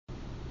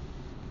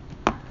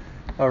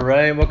All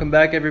right, welcome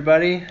back,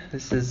 everybody.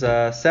 This is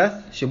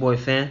Seth. It's your boy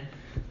Fan.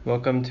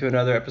 Welcome to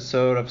another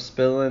episode of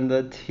Spilling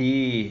the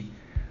Tea.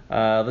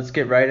 Let's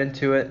get right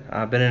into it.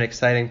 Been an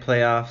exciting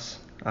playoffs.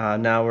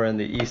 Now we're in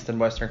the East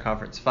and Western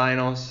Conference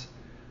Finals.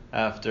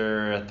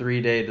 After a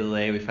 3-day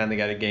delay, we finally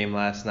got a game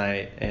last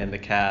night, and the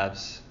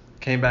Cavs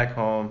came back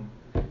home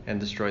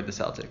and destroyed the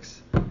Celtics.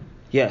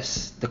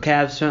 Yes, the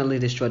Cavs certainly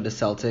destroyed the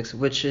Celtics,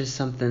 which is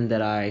something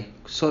that I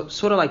sort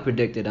of like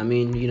predicted. I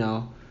mean,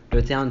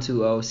 they're down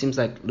 2-0. Seems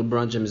like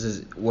LeBron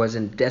James was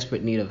in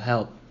desperate need of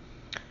help.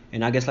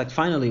 And I guess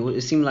finally,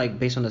 it seemed like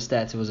based on the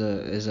stats, it was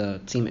a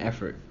team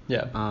effort.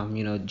 Yeah.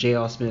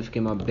 J.R. Smith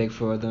came up big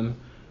for them.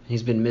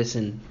 He's been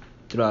missing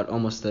throughout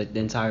almost the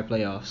entire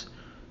playoffs.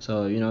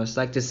 So, it's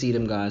like to see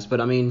them guys.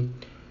 But, I mean,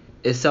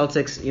 is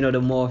Celtics, the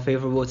more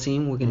favorable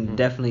team? We can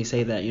definitely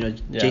say that.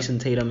 Jason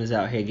Tatum is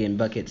out here getting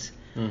buckets.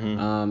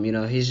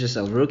 He's just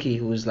a rookie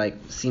who's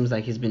seems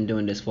like he's been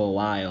doing this for a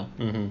while.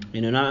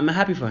 And I'm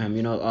happy for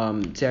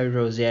him. Terry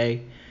Rozier,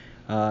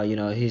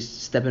 he's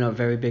stepping up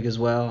very big as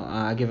well.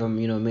 I give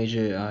him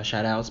major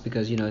shout outs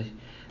because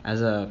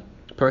as a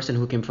person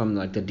who came from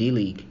the D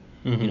League,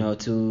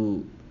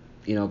 to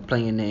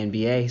playing in the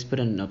NBA, he's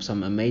putting up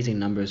some amazing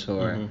numbers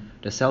for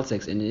the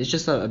Celtics, and it's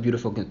just a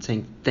beautiful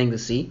thing to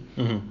see.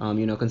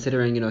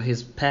 Considering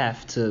his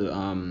path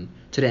to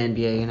the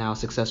NBA and how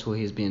successful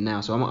he's been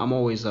now. So I'm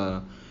always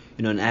an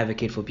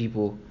advocate for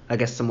people, I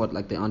guess somewhat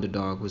like the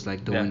underdog who's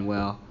doing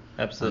well.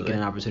 Absolutely. Get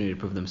an opportunity to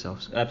prove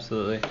themselves.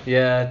 Absolutely.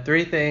 Yeah,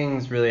 3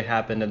 things really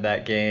happened in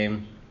that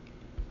game.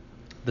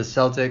 The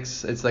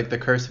Celtics, it's like the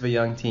curse of a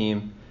young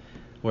team,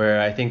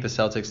 where I think the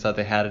Celtics thought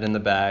they had it in the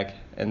bag,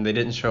 and they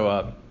didn't show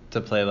up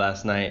to play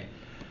last night.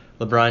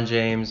 LeBron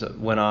James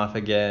went off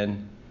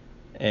again,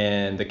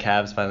 and the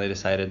Cavs finally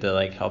decided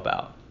to help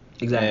out.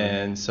 Exactly.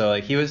 And so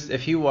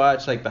if you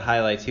watch the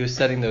highlights, he was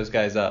setting those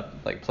guys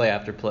up play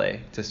after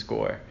play to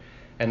score,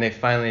 and they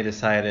finally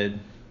decided,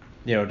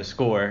 to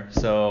score.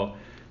 So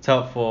it's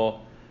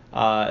helpful.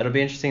 It'll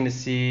be interesting to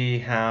see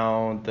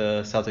how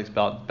the Celtics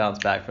bounce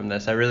back from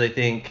this. I really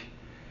think,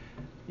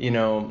 I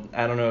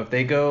don't know if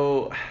they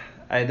go.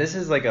 This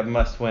is a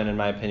must-win in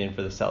my opinion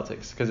for the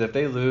Celtics, because if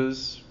they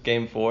lose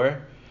Game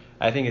 4,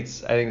 I think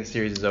the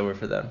series is over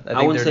for them.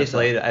 I wouldn't say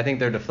deflated. So. I think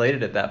they're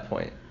deflated at that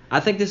point. I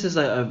think this is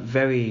a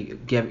very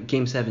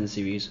Game 7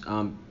 series,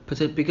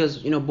 because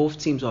both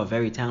teams are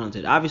very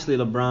talented. Obviously,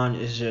 LeBron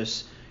is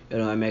just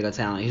a mega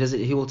talent.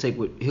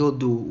 He'll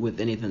do with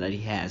anything that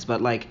he has.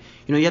 But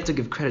you have to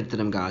give credit to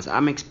them guys.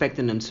 I'm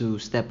expecting them to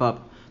step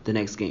up the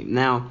next game.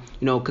 Now,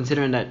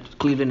 considering that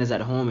Cleveland is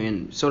at home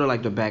and sort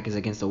of their back is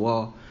against the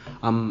wall,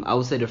 I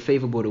would say they're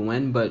favorable to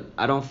win, but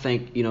I don't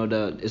think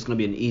it's gonna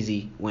be an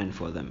easy win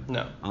for them.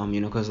 No.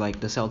 Because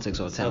the Celtics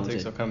are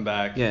talented. Celtics will come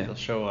back. Yeah. They'll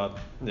show up.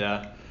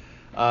 Yeah.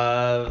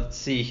 Let's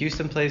see.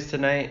 Houston plays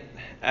tonight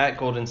at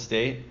Golden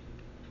State.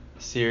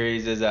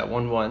 Series is at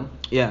 1-1.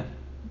 Yeah.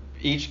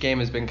 Each game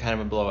has been kind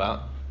of a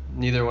blowout.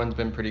 Neither one's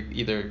been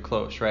either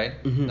close,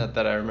 right? Not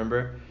that I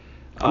remember.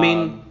 I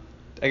mean,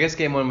 I guess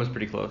Game 1 was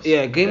pretty close.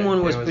 Yeah, Game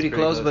 1 was pretty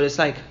close, but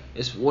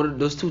it's what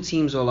those two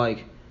teams are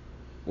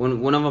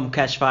when one of them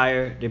catch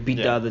fire, they beat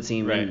the other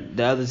team, right. And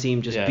the other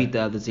team just beat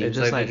the other team. It's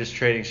they're just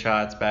trading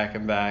shots back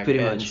and back. Pretty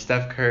and much.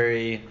 Steph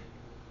Curry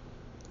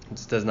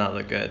just does not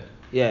look good.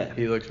 Yeah.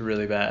 He looks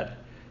really bad.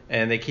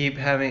 And they keep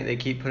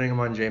putting him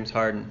on James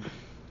Harden.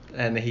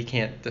 And he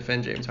can't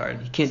defend James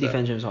Harden. He can't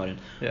defend James Harden.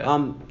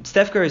 Yeah.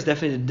 Steph Curry is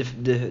definitely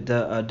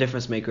the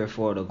difference maker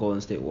for the Golden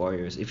State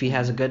Warriors. If he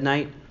has a good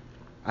night,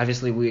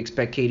 obviously we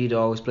expect KD to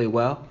always play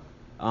well.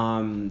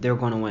 They're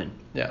going to win.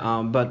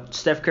 Yeah. But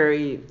Steph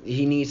Curry,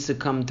 he needs to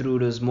come through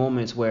those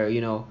moments where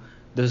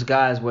those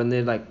guys when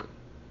they're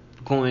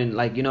going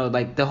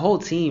the whole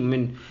team. I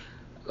mean,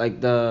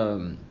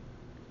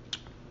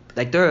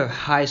 they're a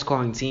high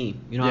scoring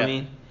team. You know what I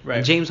mean? Right.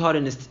 And James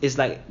Harden is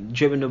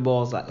dribbling the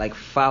balls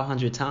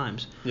 500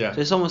 times. Yeah.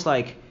 So it's almost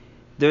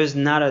there's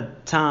not a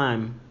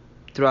time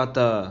throughout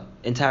the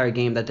entire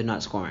game that they're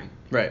not scoring.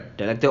 Right.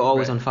 They're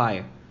always on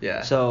fire.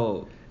 Yeah.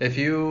 So if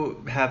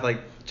you have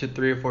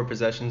 3 or 4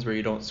 possessions where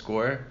you don't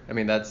score, I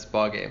mean that's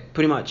ball game.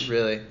 Pretty much.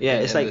 Really.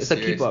 Yeah. It's a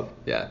keep up.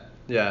 Yeah.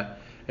 Yeah.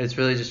 It's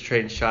really just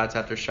trading shots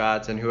after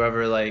shots, and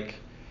whoever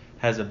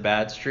has a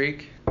bad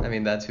streak, I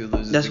mean that's who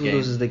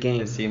loses the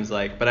game. It seems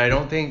like, but I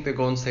don't think the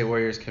Golden State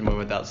Warriors can win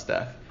without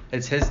Steph.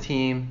 It's his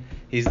team.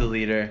 He's the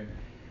leader.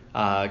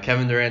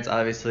 Kevin Durant's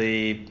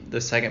obviously the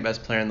second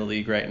best player in the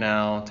league right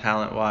now,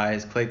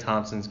 talent-wise. Klay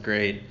Thompson's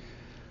great.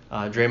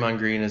 Draymond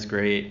Green is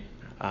great.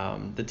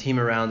 The team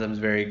around him is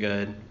very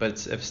good.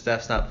 But if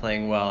Steph's not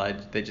playing well,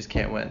 they just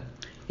can't win.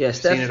 Yeah, We've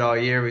seen it all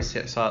year. We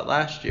saw it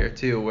last year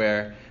too,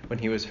 where when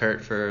he was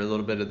hurt for a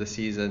little bit of the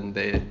season,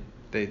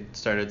 they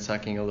started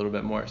sucking a little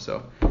bit more.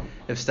 So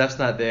if Steph's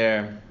not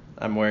there,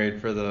 I'm worried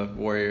for the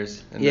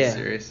Warriors in this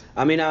series.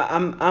 I mean,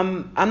 I'm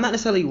not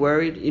necessarily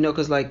worried,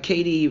 because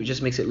KD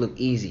just makes it look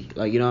easy.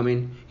 You know what I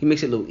mean? He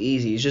makes it look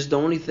easy. It's just the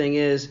only thing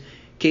is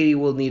KD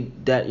will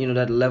need that,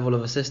 that level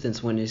of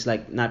assistance when he's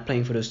not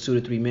playing for those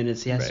 2 to 3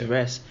 minutes. He has to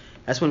rest.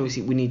 That's when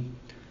we need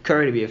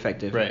Curry to be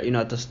effective. Right. You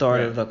know, at the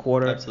start of the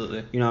quarter.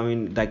 Absolutely. You know, I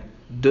mean, like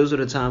those are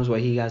the times where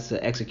he has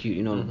to execute.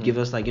 You know, give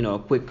us like a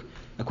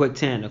quick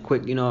 10, a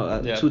quick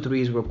 2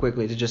 threes real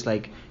quickly to just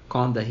like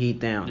calm the heat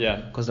down. Yeah.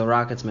 Because the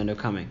Rockets, man, they're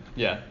coming.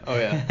 Yeah. Oh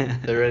yeah.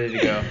 They're ready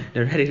to go.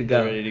 They're ready to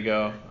go. They're ready to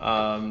go.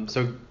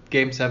 So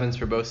Game 7s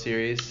for both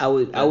series. I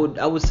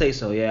would say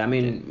so. Yeah. I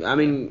mean,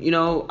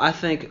 I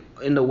think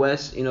in the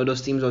West,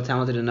 those teams are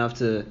talented enough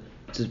to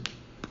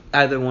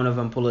either one of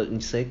them pull it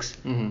in 6.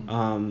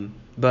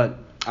 But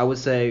I would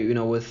say,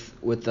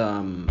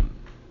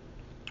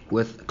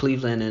 with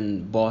Cleveland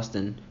and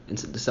Boston and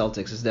the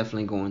Celtics, it's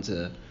definitely going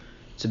to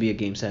be a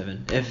Game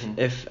 7 if the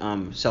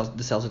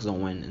Celtics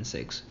don't win in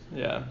 6.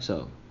 Yeah.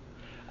 So.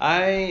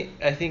 I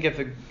think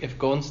if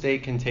Golden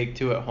State can take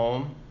 2 at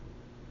home,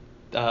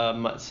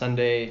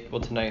 Sunday,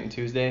 tonight and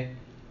Tuesday,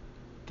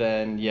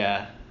 then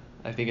yeah,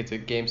 I think it's a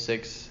Game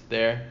 6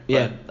 there. But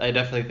yeah. I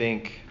definitely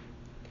think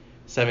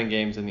 7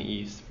 games in the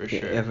East for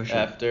sure. Yeah, for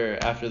sure.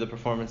 After the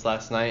performance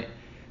last night,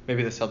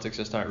 maybe the Celtics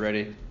just aren't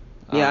ready.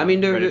 Yeah, I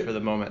mean they're ready for the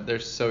moment. They're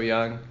so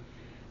young,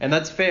 and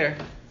that's fair.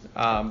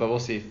 But we'll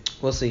see.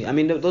 We'll see. I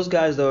mean those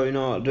guys though,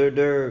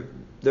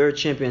 they're a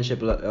championship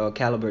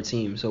caliber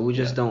team, so we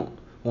just don't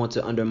want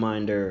to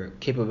undermine their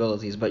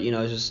capabilities. But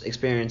it's just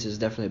experience is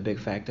definitely a big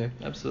factor.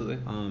 Absolutely.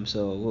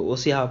 So we'll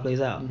see how it plays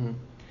out.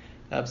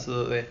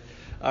 Absolutely.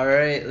 All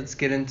right, let's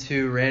get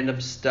into random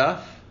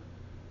stuff.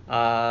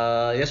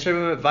 Yesterday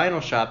we went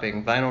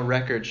vinyl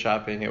record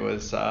shopping. It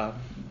was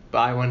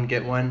buy one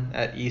get one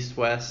at East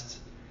West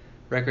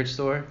Record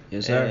Store.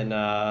 Yes, sir. In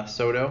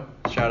Soto.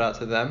 Shout out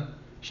to them.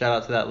 Shout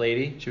out to that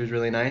lady. She was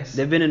really nice.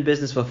 They've been in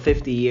business for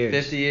 50 years.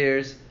 50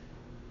 years.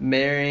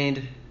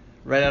 Married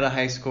right out of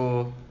high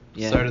school.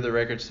 Yeah. Started the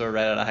record store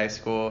right out of high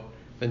school.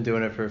 Been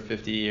doing it for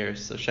 50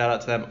 years. So shout out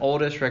to them.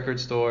 Oldest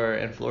record store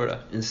in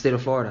Florida. In the state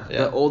of Florida. Yeah.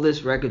 The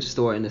oldest record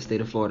store in the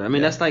state of Florida. I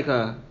mean, that's like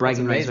a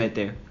bragging rights right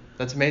there.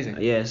 That's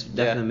amazing. Yeah, it's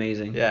definitely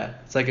amazing. Yeah,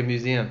 it's like a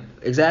museum.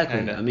 Exactly.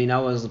 Kinda. I mean,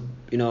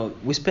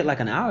 we spent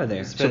like an hour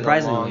there.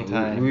 Surprisingly. A long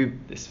time.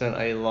 They spent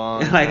a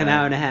long time. Like an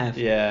hour and a half.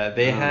 Yeah,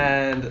 they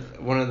had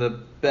one of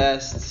the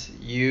best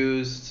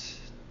used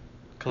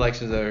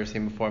collections I've ever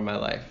seen before in my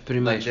life.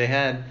 Pretty much. Like, they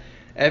had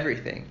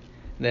everything.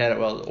 They had it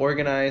well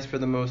organized for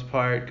the most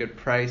part, good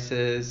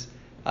prices.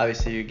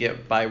 Obviously, you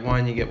buy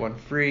one, you get one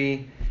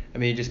free. I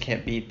mean, you just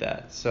can't beat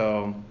that.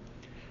 So,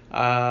 we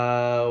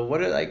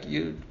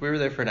were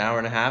there for an hour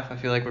and a half. I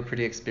feel like we're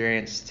pretty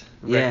experienced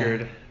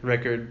record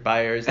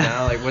buyers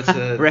now. Like, what's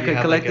the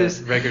record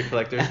collectors? Record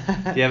collectors. Do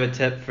you have a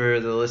tip for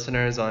the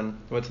listeners on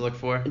what to look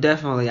for?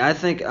 Definitely.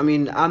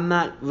 I'm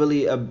not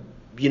really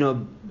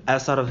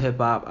outside of hip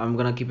hop, I'm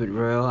gonna keep it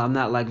real. I'm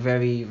not like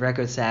very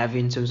record savvy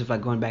in terms of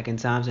like going back in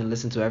times and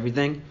listen to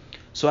everything.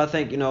 So I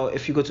think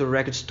if you go to a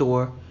record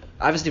store,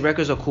 obviously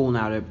records are cool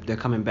now. They're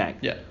coming back.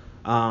 Yeah.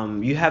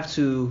 You have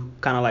to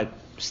kind of like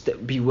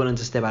be willing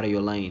to step out of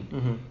your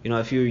lane.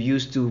 If you're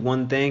used to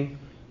one thing,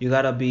 you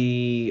gotta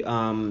be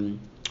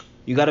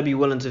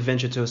willing to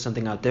venture to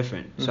something out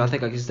different. So I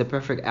think like it's the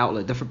perfect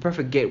outlet, the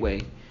perfect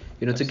gateway.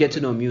 To get to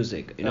know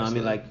music. I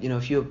mean, like,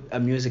 if you're a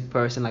music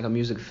person, like a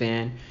music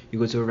fan, you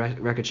go to a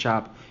record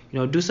shop,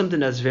 do something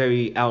that's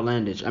very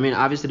outlandish. I mean,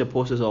 obviously the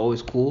posters are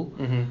always cool,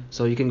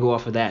 so you can go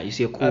off of that. You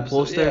see a cool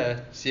poster. Yeah,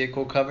 see a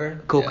cool cover.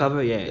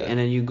 Cover, yeah. And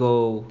then you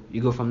go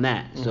from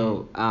that.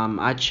 So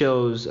I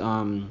chose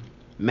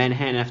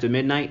Manhattan After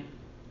Midnight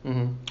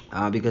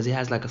because it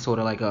has like a sort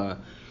of like a,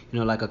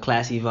 like a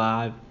classy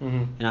vibe.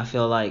 And I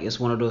feel like it's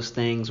one of those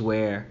things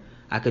where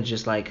I could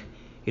just like,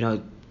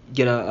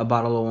 get a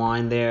bottle of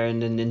wine there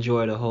and then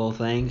enjoy the whole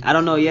thing. I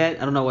don't know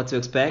yet. I don't know what to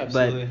expect,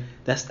 Absolutely. But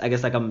that's, I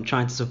guess, like I'm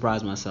trying to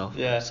surprise myself.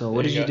 Yeah. So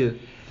what did you do?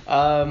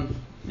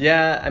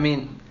 Yeah, I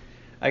mean,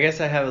 I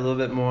guess I have a little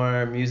bit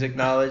more music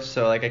knowledge,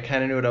 so like I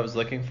kind of knew what I was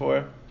looking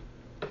for.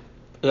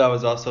 But I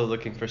was also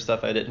looking for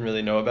stuff I didn't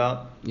really know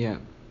about. Yeah.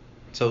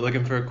 So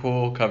looking for a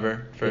cool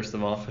cover, first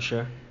of all. For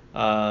sure.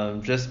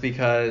 Just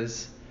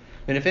because,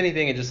 I mean, if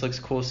anything, it just looks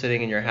cool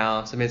sitting in your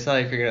house. I mean, it's not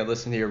like you're going to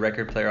listen to your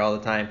record player all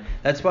the time.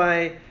 That's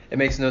why it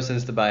makes no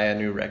sense to buy a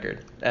new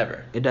record,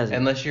 ever. It doesn't.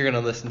 Unless you're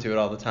going to listen to it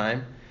all the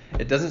time.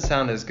 It doesn't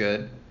sound as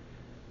good.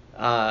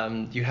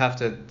 You have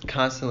to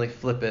constantly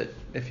flip it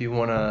if you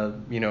want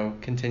to,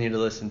 continue to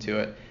listen to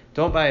it.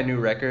 Don't buy a new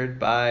record.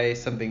 Buy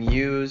something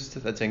used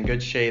that's in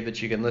good shape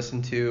that you can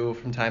listen to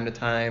from time to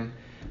time,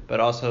 but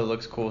also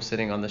looks cool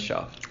sitting on the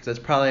shelf. Because that's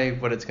probably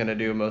what it's going to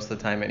do most of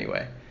the time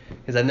anyway.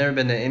 Because I've never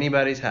been to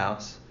anybody's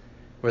house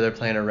where they're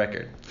playing a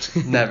record.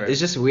 Never. It's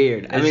just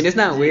weird. I mean, it's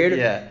not weird.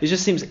 Yeah. It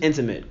just seems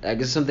intimate. Like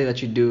it's something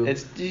that you do.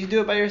 You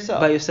do it by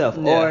yourself. By yourself,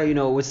 yeah.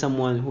 Or with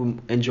someone who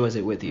enjoys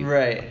it with you.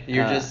 Right.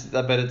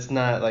 But it's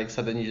not like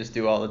something you just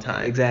do all the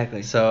time.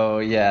 Exactly. So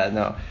yeah,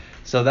 no.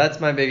 So that's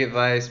my big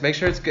advice. Make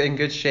sure it's in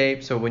good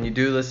shape so when you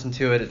do listen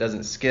to it, it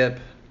doesn't skip.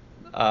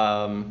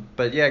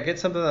 But yeah, get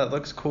something that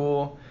looks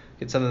cool.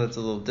 Get something that's a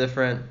little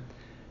different,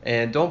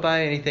 and don't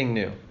buy anything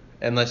new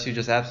unless you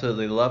just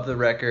absolutely love the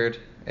record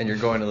and you're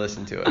going to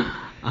listen to it.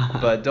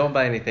 But don't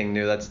buy anything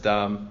new. That's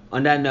dumb.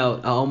 On that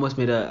note, I almost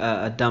made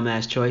a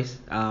dumbass choice.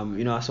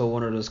 I saw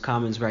one of those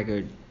Commons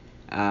record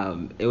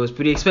It was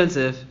pretty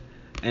expensive,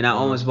 and I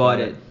almost bought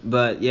it.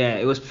 But yeah,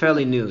 it was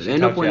fairly new. She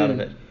talked you out of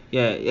it.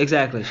 Yeah,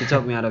 exactly. She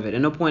talked me out of it.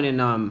 And no point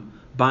in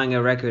buying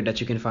a record that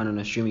you can find on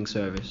a streaming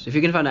service. If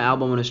you can find an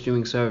album on a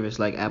streaming service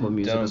like Apple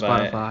Music or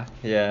Spotify,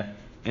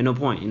 and no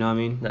point. You know what I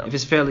mean? No. If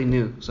it's fairly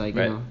new, it's like,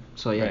 right. you know.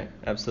 So yeah. Right.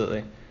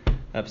 Absolutely.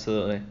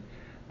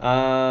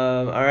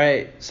 All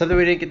right. Something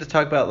we didn't get to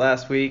talk about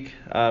last week.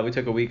 We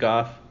took a week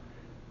off,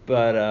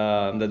 but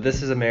the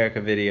This Is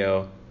America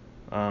video.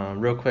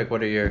 Real quick,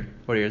 what are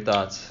your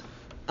thoughts?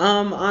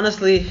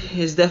 Honestly,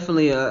 it's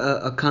definitely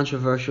a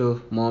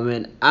controversial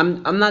moment.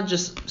 I'm not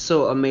just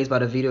so amazed by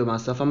the video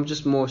myself. I'm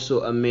just more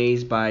so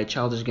amazed by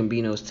Childish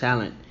Gambino's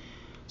talent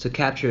to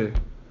capture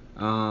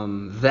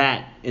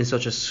that in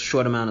such a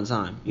short amount of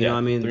time. You know what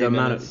I mean? 3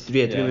 minutes.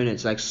 3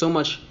 minutes. Like, so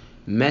much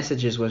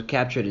messages were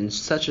captured in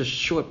such a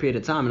short period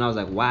of time, and I was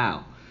like,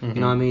 wow. Mm-hmm.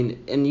 You know what I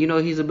mean? And you know,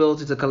 his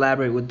ability to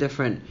collaborate with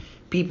different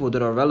people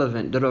that are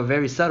relevant, that are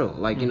very subtle.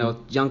 Like, you know,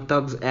 Young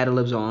Thug's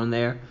ad-libs are on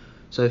there.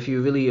 So if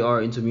you really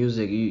are into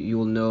music, you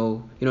will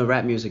know, you know,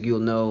 rap music, you'll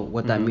know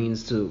what that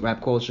means to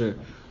rap culture.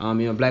 You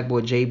know, Black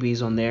Boy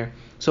JB's on there.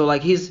 So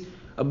like, his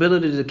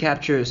ability to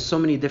capture so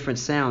many different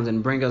sounds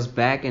and bring us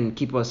back and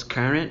keep us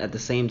current at the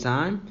same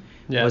time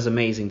was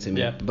amazing to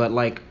me. Yeah. But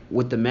like,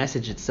 with the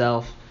message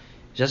itself,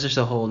 that's just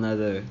a whole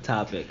nother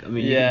topic. I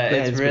mean,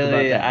 it's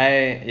really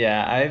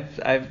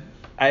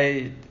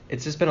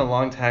it's just been a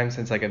long time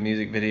since like a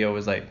music video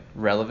was like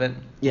relevant.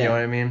 You know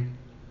what I mean?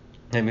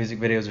 And music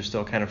videos are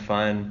still kind of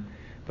fun,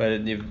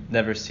 but you've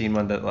never seen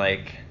one that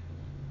like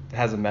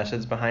has a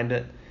message behind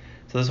it.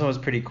 So this one was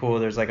pretty cool.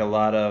 There's like a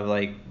lot of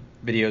like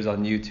videos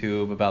on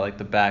YouTube about like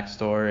the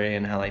backstory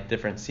and how like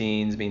different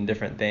scenes mean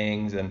different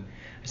things. And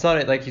I thought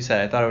it, like you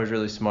said, I thought it was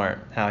really smart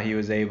how he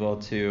was able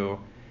to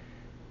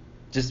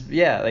just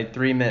like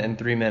 3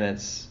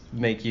 minutes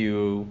make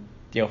you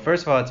know,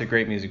 first of all, it's a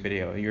great music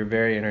video. You're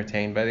very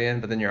entertained by the end,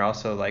 but then you're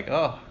also like,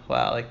 oh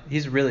wow, like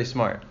he's really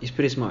smart. He's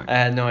pretty smart. I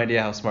had no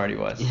idea how smart he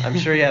was. I'm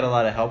sure he had a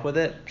lot of help with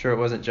it. I'm sure it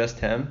wasn't just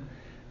him,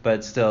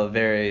 but still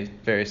very,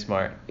 very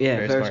smart.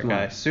 Yeah, very smart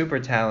guy.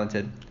 Super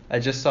talented. I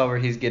just saw where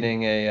he's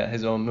getting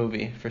his own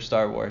movie for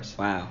Star Wars.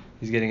 Wow.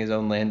 He's getting his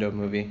own Lando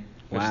movie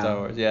for Star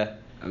Wars. Yeah.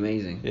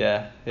 Amazing.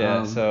 Yeah.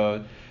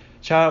 So,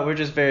 we're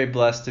just very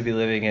blessed to be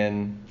living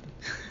in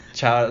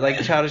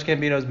Childish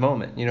Gambino's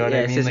moment. You know what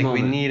I mean? Like,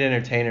 we need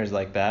entertainers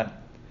like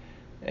that.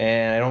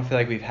 And I don't feel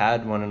like we've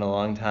had one in a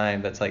long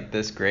time that's like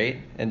this great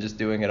and just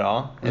doing it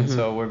all. And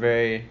so we're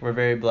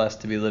very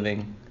blessed to be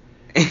living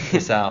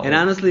this out. And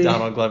honestly,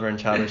 Donald Glover and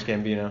Childish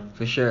Gambino.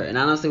 For sure. And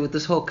honestly, with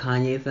this whole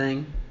Kanye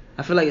thing,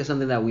 I feel like it's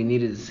something that we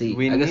needed to see.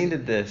 We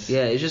needed this.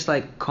 Yeah, it just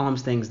like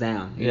calms things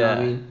down. You know what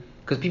I mean?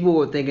 Because people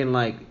were thinking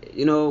like,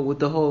 you know, with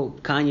the whole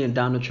Kanye and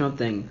Donald Trump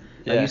thing,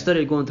 like you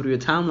started going through your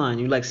timeline,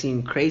 you like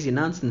seeing crazy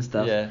nonsense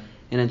stuff. Yeah.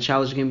 And then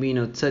Childish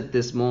Gambino took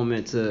this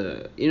moment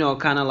to, you know,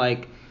 kind of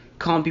like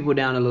calm people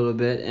down a little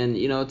bit. And,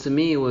 you know, to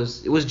me, it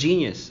was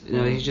genius. You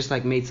know, he just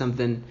like made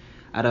something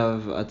out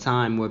of a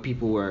time where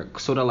people were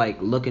sort of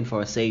like looking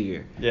for a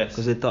savior. Yes.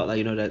 Because they thought like,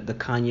 you know, that the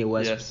Kanye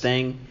West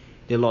thing,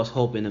 they lost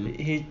hope in him.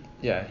 He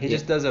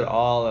just does it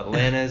all.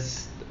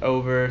 Atlanta's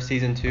over.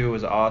 Season 2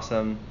 was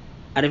awesome.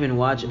 I didn't even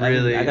watch it.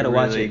 I gotta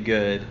watch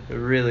it.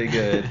 Really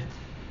good.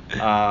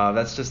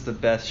 That's just the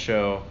best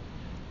show.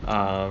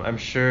 I'm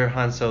sure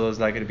Han Solo's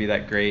not going to be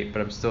that great,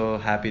 but I'm still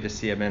happy to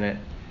see him in it.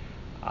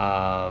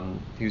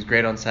 He was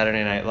great on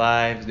Saturday Night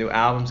Live. His new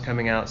album's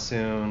coming out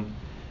soon.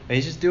 And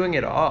he's just doing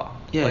it all.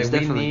 Yeah, like,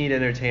 we need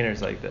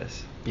entertainers like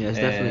this. Yeah, it's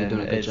definitely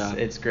doing a good job.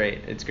 It's great.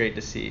 It's great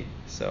to see.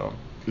 So,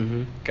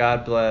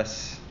 God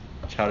bless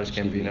Childish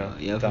Gambino.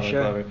 Yeah, Donald for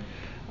sure. Glover.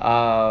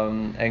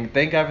 And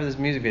thank God for this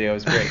music video. It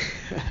was great.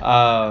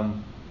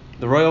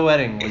 The royal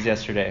wedding was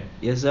yesterday.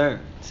 Yes, sir.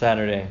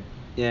 Saturday.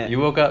 Yeah. You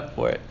woke up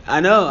for it. I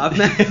know.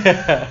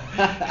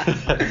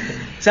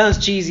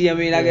 Sounds cheesy. I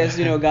mean, I guess,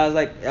 you know, guys,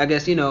 like, I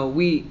guess, you know,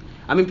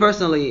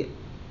 personally,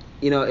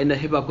 you know, in the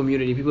hip hop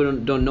community, people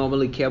don't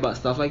normally care about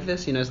stuff like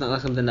this. You know, it's not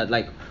like something that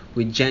like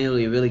we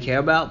genuinely really care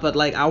about. But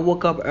like, I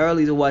woke up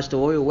early to watch the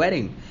royal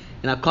wedding,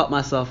 and I caught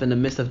myself in the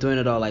midst of doing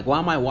it all. Like, why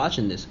am I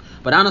watching this?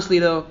 But honestly,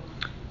 though,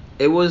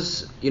 it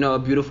was, you know, a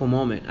beautiful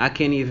moment. I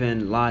can't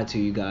even lie to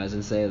you guys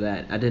and say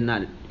that I did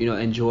not, you know,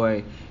 enjoy.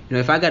 You know,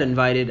 if I got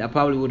invited, I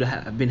probably would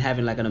have been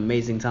having like an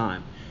amazing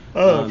time.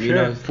 Oh, sure. You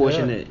know,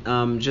 fortunate.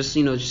 Yeah. Just,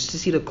 you know, just to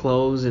see the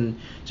clothes and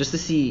just to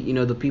see, you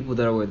know, the people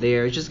that were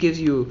there. It just gives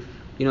you,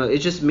 you know, it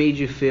just made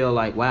you feel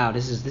like, wow,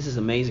 this is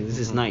amazing. This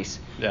is nice.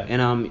 Yeah.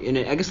 And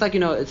I guess, like,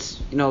 you know,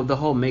 it's, you know, the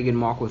whole Meghan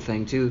Markle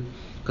thing too,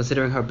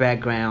 considering her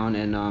background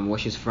and where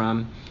she's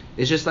from.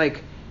 It's just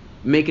like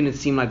making it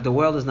seem like the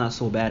world is not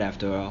so bad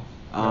after all.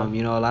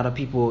 You know, a lot of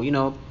people, you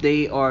know,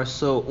 they are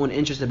so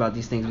uninterested about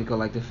these things because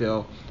like they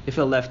feel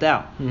left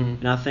out.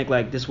 And I think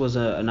like this was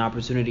an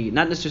opportunity,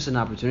 not just an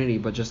opportunity,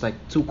 but just like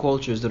two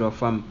cultures that are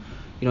from,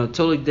 you know,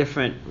 totally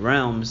different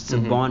realms to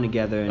bond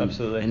together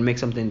and make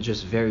something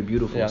just very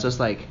beautiful. Yeah. So it's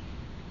like,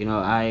 you know,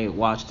 I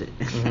watched it.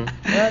 Yeah,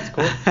 that's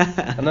cool.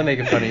 I'm not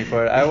making fun of you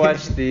for it. I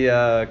watched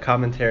the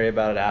commentary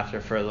about it after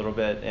for a little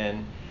bit,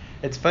 and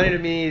it's funny to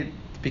me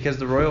because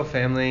the royal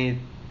family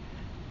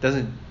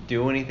doesn't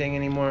do anything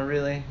anymore,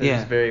 really. They're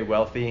just very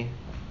wealthy,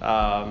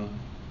 and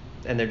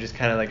they're just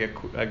kind of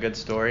like a good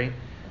story,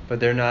 but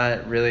they're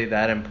not really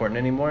that important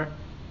anymore.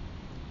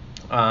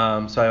 So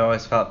I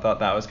always thought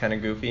that was kind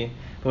of goofy.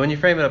 But when you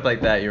frame it up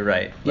like that, you're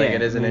right. Like,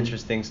 it is an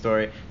interesting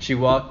story. She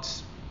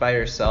walked by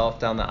herself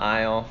down the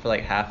aisle for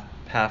like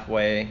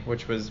halfway,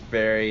 which was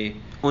very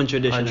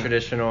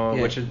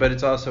untraditional. But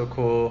it's also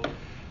cool.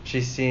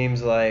 She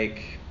seems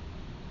like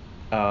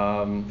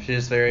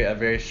she's a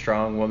very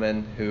strong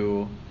woman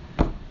who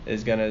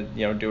is gonna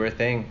do her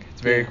thing.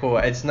 It's very cool.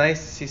 It's nice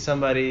to see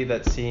somebody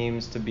that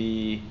seems to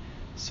be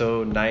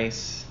so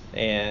nice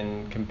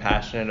and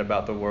compassionate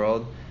about the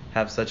world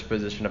have such a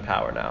position of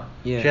power now.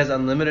 She has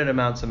unlimited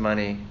amounts of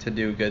money to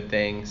do good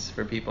things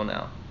for people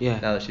now. Now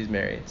that she's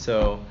married.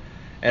 So,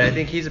 and I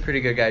think he's a pretty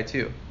good guy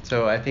too.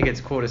 So I think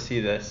it's cool to see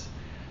this.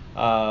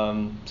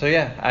 I'm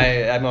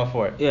all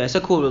for it. Yeah, it's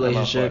a cool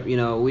relationship.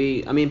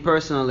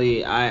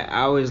 Personally,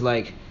 I always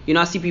like,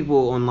 I see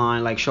people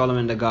online like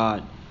Charlemagne the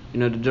God.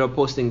 They're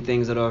posting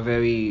things that are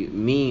very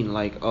mean,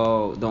 like,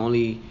 oh, the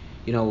only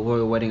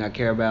royal wedding I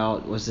care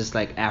about was this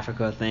like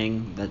Africa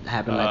thing that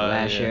happened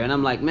last year, and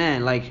I'm like,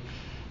 man, like,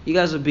 you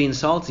guys are being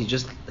salty.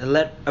 Just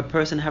let a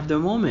person have their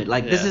moment.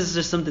 Like, this is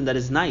just something that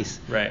is nice.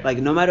 Right. Like,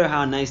 no matter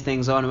how nice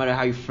things are, no matter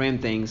how you frame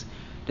things,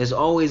 there's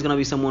always gonna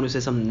be someone who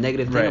says some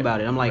negative thing about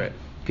it. I'm like,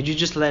 could you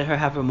just let her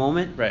have her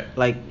moment? Right.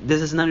 Like,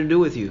 this has nothing to do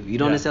with you. You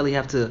don't necessarily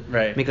have to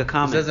make a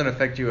comment. This doesn't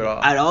affect you at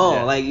all. At all.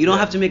 Yeah. Like, you don't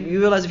have to make. You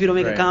realize if you don't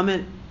make a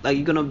comment, like,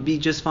 you're gonna be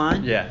just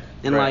fine. Yeah.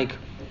 And like,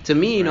 to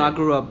me, I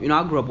grew up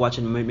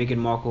watching Meghan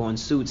Markle on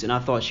Suits, and I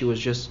thought she was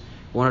just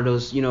one of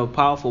those,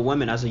 powerful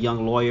women as a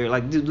young lawyer.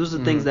 Like, those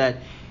are things that,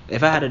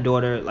 if I had a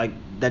daughter, like,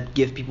 that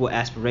give people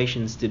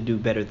aspirations to do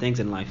better things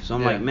in life. So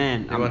I'm like,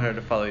 man, I want her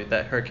to follow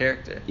her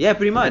character. Yeah,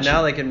 pretty much. And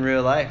now, like, in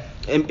real life.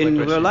 In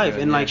real life,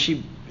 doing, and like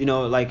she,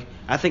 like,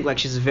 I think like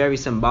she's a very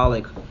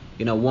symbolic,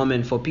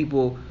 woman for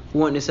people who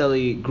weren't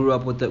necessarily grew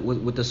up with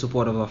the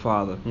support of her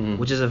father,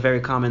 which is a very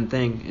common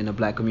thing in the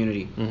black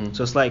community.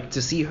 So it's like,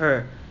 to see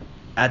her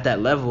at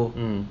that level,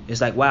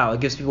 it's like, wow,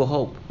 it gives people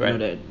hope,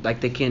 that like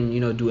they can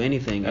do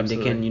anything.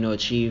 Absolutely. And they can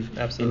achieve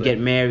and get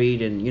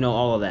married and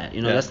all of that.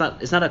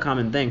 It's not a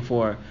common thing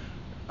for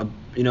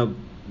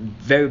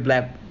very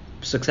black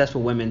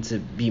successful women to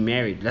be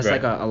married. That's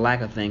like a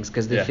lack of things,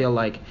 because they feel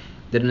like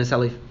they don't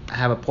necessarily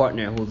have a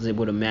partner who's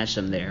able to match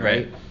them there,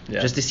 right?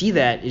 Just to see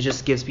that, it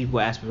just gives people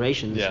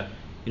aspirations.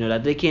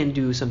 That they can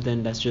do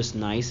something that's just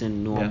nice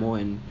and normal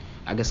and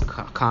I guess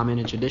common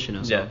and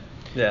traditional. So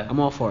I'm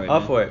all for it.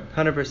 All for it,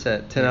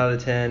 100%. 10 out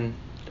of 10.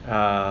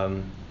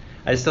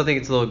 I still think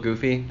it's a little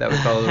goofy that we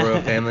follow the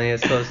royal family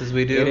as close as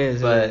we do. It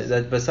is.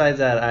 But besides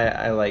that,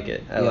 I like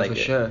it. I like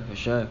it. For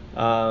sure.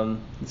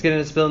 Let's get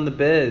into Spilling the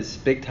Biz.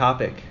 Big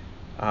topic.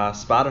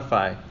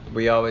 Spotify.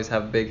 We always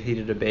have big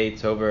heated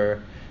debates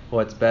over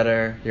what's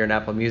better. You're an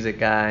Apple Music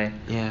guy.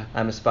 Yeah.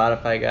 I'm a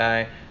Spotify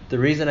guy. The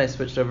reason I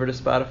switched over to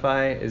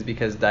Spotify is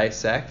because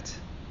Dissect.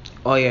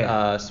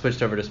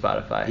 Switched over to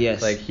Spotify.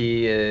 Yes. Like,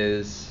 he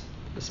is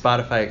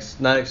Spotify,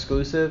 not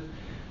exclusive,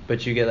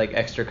 but you get like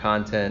extra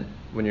content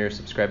when you're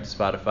subscribed to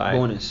Spotify.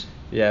 Bonus.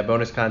 Yeah,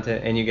 bonus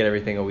content, and you get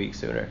everything a week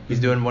sooner. He's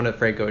doing one of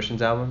Frank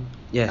Ocean's albums.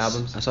 I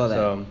saw that.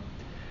 So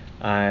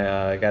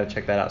I got to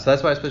check that out. So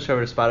that's why I switched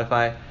over to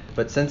Spotify.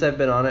 But since I've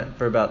been on it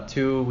for about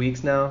 2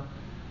 weeks now,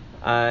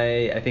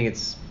 I think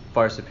it's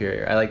far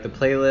superior. I like the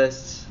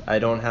playlists. I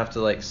don't have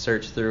to like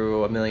search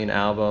through a million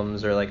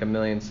albums or like a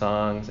million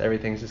songs.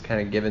 Everything's just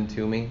kind of given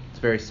to me. It's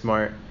very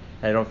smart.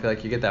 I don't feel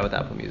like you get that with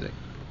Apple Music.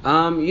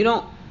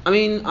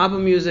 Apple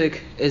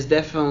Music is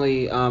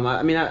definitely,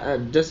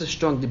 there's a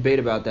strong debate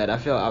about that. I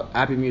feel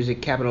Apple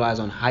Music capitalized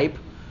on hype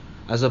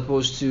as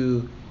opposed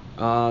to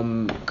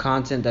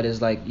content that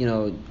is like,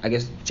 I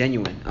guess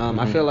genuine.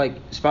 I feel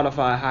like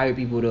Spotify hire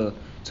people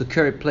to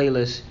curate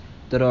playlists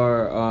that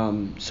are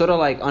sort of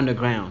like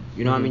underground.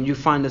 You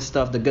find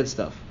the good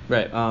stuff.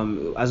 Right.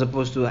 As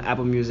opposed to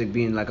Apple Music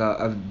being like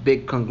a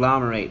big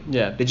conglomerate.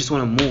 Yeah. They just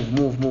want to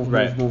move.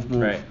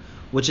 Right.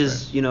 Which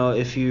is,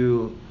 if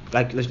you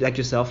like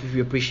yourself, if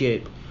you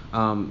appreciate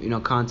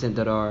content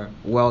that are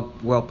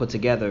well put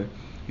together,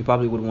 you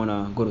probably would want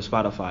to go to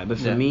Spotify. But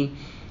for me,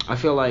 I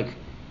feel like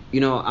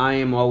I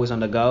am always on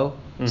the go.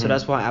 So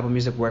that's why Apple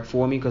Music worked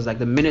for me, because like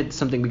the minute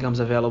something becomes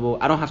available,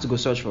 I don't have to go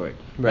search for it.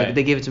 Right. Like,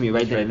 they give it to me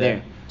right then and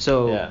there.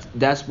 So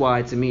that's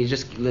why, to me, it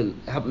just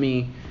helped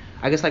me,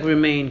 I guess, like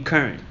remain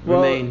current.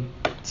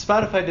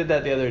 Spotify did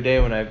that the other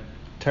day when I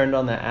turned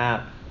on the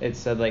app. It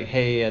said like,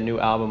 hey, a new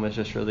album was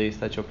just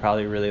released that you'll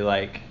probably really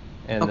like,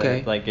 and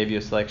then, like, gave you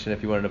a selection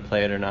if you wanted to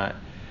play it or not.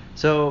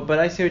 So, but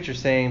I see what you're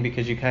saying,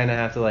 because you kind of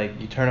have to like,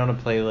 you turn on a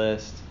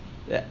playlist.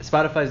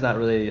 Spotify's not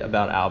really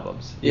about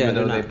albums, even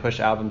though they push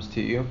albums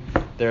to you.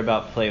 They're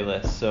about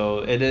playlists. So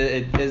it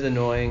is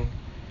annoying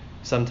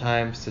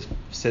sometimes to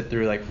sit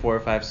through like 4 or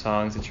 5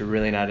 songs that you're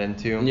really not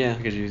into. Yeah.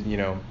 Because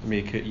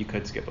you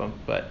could skip them,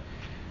 but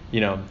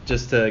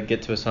just to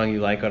get to a song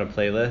you like on a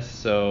playlist.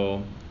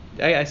 So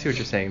I see what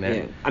you're saying there.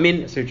 Yeah. I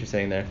mean, I see what you're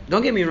saying there.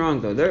 Don't get me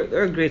wrong though.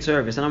 They're a great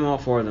service, and I'm all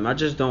for them. I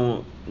just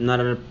don't not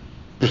at a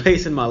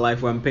place in my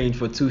life where I'm paying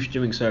for 2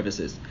 streaming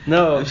services.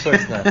 No, of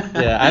course not.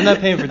 Yeah, I'm not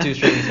paying for 2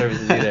 streaming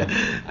services either.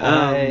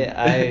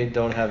 I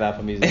don't have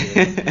Apple Music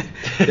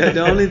either.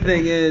 The only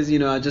thing is,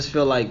 I just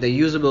feel like the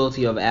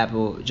usability of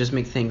Apple just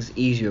makes things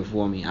easier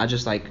for me. I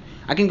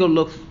can go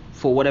look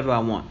for whatever I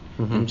want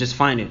and just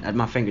find it at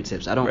my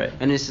fingertips. I don't,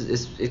 and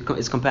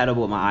it's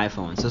compatible with my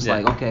iPhone. So it's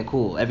like, okay,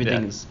 cool.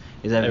 Everything is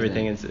everything.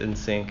 Everything is in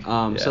sync.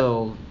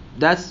 So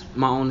that's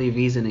my only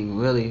reasoning,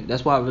 really.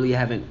 That's why I really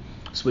haven't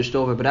switched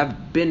over. But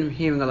I've been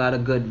hearing a lot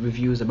of good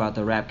reviews about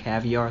the Rap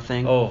Caviar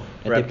thing. Oh,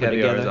 Rap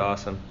Caviar is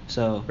awesome.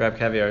 So Rap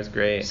Caviar is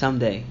great.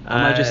 Someday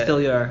I might just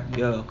steal your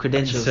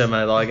credentials. So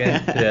my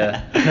login.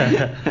 Yeah.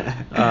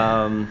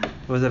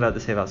 What was I about to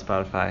say about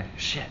Spotify?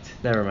 Shit.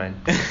 Never mind.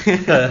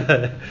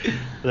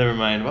 Never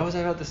mind. What was I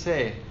about to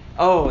say?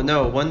 Oh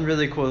no. One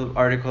really cool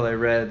article I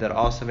read that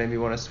also made me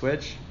want to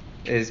switch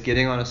is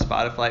getting on a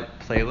Spotify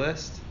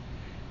playlist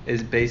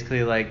is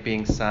basically like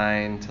being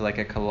signed to like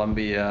a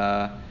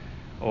Columbia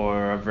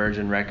or a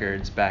Virgin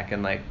Records back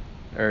in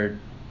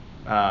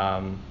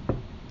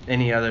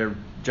any other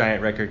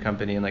giant record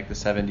company in like the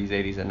 70s,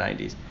 80s, and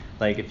 90s.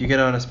 Like if you get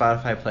on a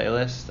Spotify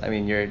playlist, I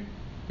mean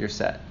you're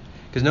set.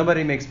 Because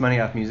nobody makes money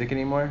off music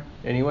anymore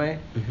anyway.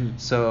 Mm-hmm.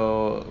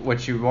 So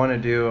what you want to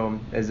do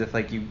is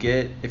if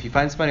you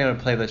find somebody on a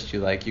playlist you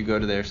like, you go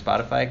to their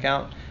Spotify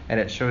account and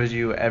it shows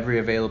you every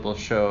available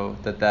show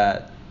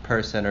that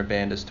person or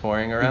band is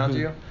touring around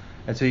you,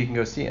 and so you can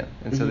go see them,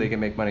 and so they can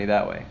make money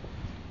that way,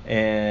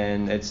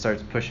 and it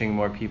starts pushing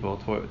more people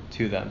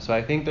to them. So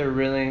I think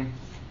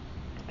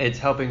it's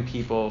helping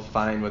people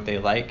find what they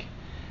like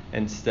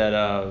instead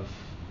of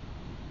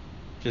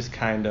just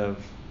kind of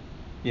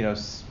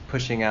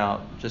pushing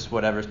out just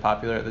whatever's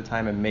popular at the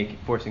time and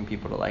forcing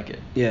people to like it.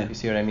 Yeah. You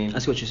see what I mean?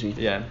 That's what you mean.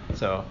 Yeah.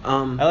 So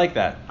I like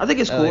that. I think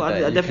it's cool. I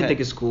definitely think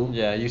it's cool.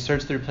 Yeah. You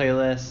search through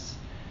playlists.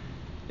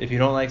 If you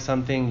don't like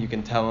something, you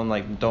can tell them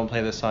like, don't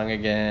play this song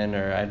again,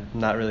 or I'm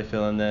not really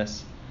feeling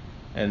this.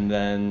 And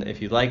then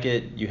if you like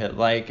it, you hit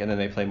like, and then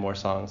they play more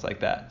songs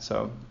like that.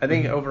 So I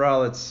think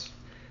overall it's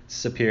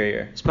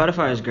superior.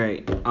 Spotify is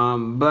great.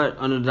 But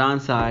on the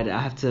downside, I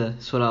have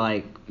to sort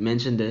of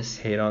mention this.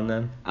 Hate on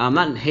them? I'm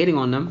not hating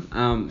on them.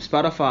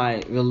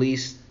 Spotify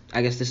released,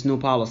 I guess, this new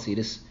policy,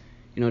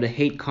 the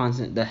hate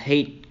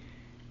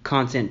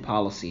content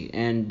policy,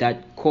 and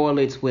that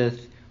correlates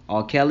with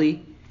R.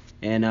 Kelly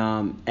and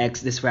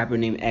this rapper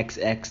named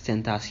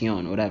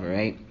XXXTentacion, whatever,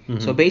 right? Mm-hmm.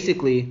 So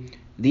basically,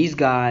 these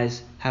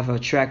guys have a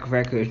track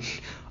record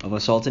of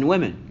assaulting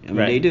women. I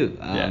mean, they do.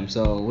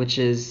 So which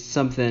is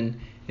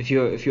something. If you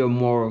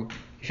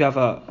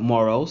have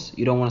morals,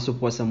 you don't want to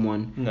support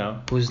someone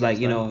who's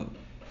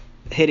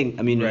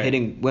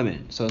hitting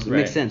women. So it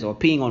makes sense, or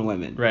peeing on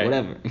women,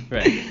 whatever.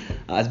 Right.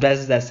 As bad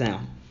as that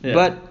sounds. Yeah.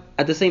 But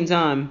at the same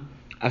time,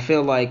 I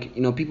feel like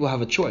people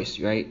have a choice,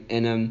 right?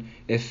 And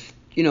if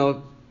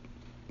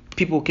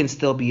people can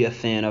still be a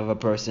fan of a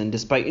person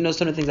despite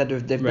certain things that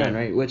they've done,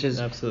 right? Which is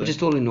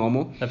totally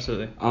normal.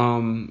 Absolutely.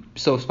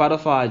 So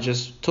Spotify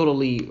just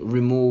totally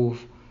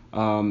remove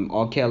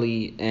R.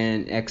 Kelly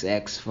and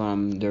XX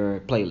from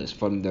their playlist,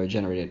 from their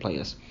generated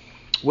playlist,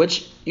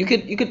 which you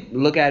could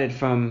look at it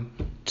from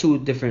 2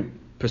 different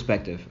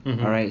perspectives.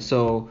 Mm-hmm. All right.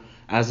 So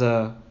as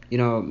a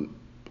music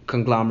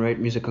conglomerate,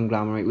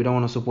 we don't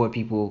want to support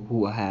people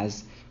who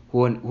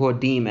are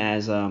deemed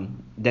as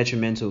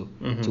detrimental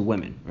to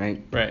women,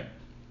 right? Right.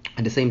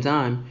 At the same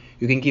time,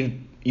 you can give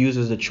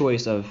users the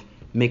choice of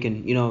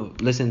making,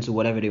 listen to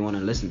whatever they want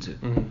to listen to.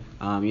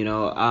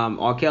 Mm-hmm.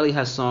 R. Kelly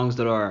has songs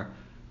that are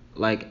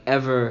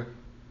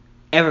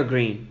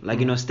evergreen,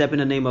 Step in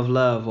the Name of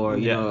Love, or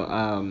what has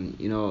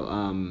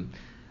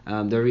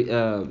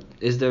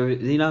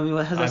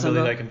that song? I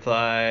Believe I Can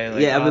Fly. I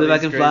Believe I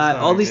Can Fly.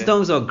 All these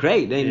songs are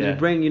great. They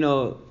bring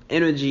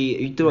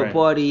energy through a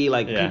party.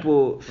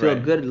 People feel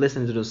good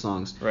listening to those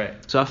songs. Right.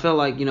 So I feel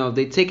like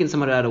they've taken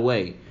some of that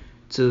away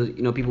to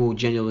people who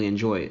genuinely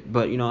enjoy it.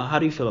 But how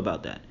do you feel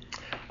about that?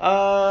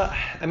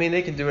 I mean,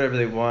 they can do whatever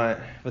they want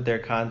with their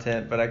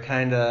content, but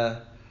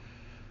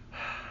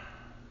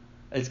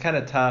it's kind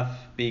of tough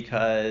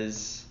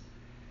because,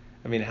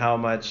 I mean, how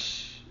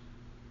much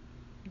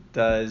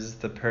does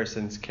the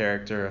person's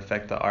character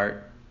affect the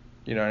art?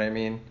 You know what I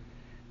mean?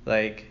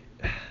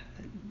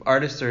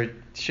 Artists are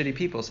shitty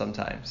people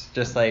sometimes.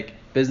 Just like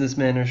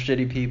businessmen are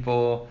shitty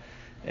people,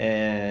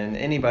 and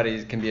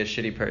anybody can be a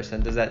shitty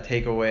person. Does that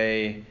take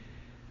away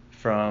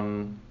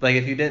from,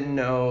 if you didn't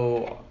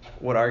know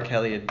what R.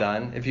 Kelly had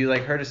done, if you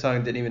heard a song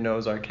and didn't even know it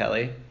was R.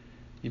 Kelly,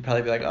 you'd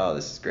probably be like, oh,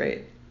 this is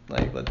great.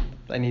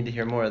 I need to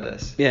hear more of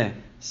this. Yeah.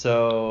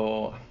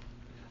 So,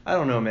 I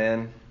don't know,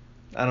 man.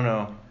 I don't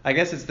know. I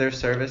guess it's their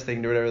service. They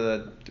can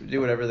do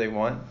whatever they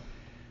want.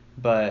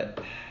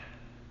 But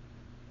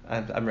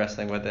I'm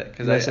wrestling with it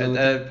because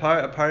a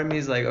part of me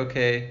is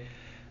okay,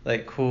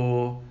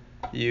 cool.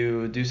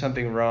 You do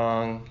something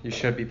wrong, you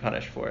should be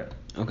punished for it.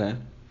 Okay.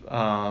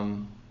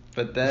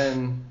 But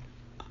then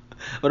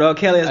But R.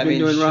 Kelly has been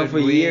doing wrong for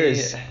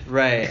years.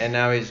 Right, and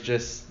now he's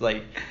just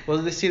like, well,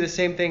 they see the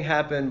same thing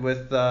happened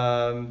with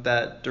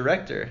that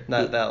director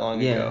not that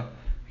long ago.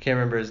 I can't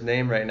remember his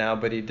name right now,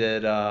 but he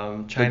did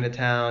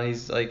Chinatown.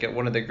 He's like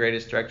one of the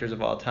greatest directors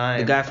of all time.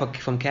 The guy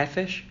from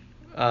Catfish?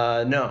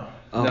 No.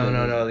 Oh,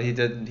 no.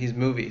 He's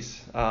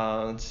movies.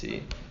 Let's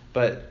see.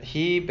 But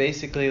he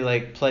basically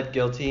like pled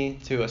guilty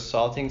to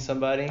assaulting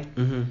somebody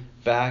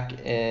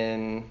back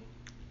in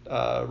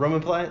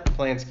Roman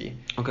Polanski.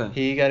 Okay.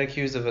 He got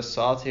accused of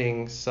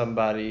assaulting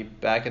somebody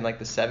back in like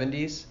the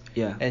 70s.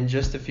 Yeah. And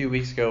just a few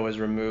weeks ago was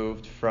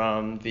removed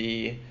from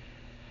the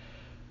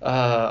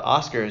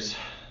Oscars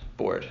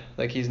board.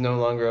 Like he's no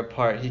longer a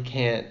part. He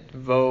can't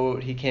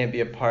vote. He can't be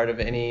a part of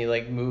any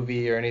like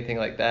movie or anything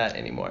like that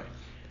anymore.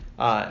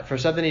 For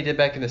something he did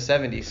back in the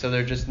 70s. So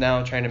they're just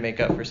now trying to make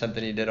up for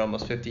something he did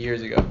almost 50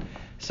 years ago.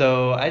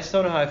 So I just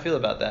don't know how I feel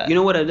about that. You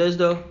know what it is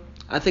though?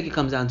 I think it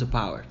comes down to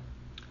power.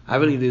 I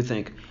really do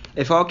think.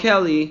 If R.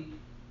 Kelly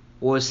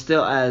was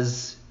still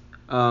as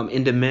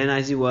in demand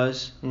as he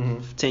was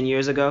 10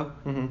 years ago,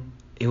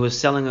 he was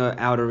selling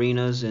out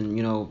arenas and,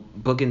 you know,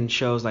 booking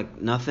shows like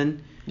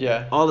nothing.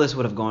 Yeah. All this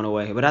would have gone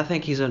away. But I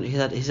think he's at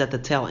the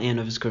tail end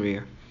of his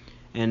career.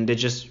 And they're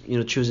just, you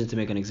know, choosing to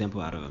make an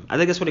example out of him. I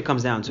think that's what it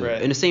comes down to. Right.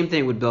 And the same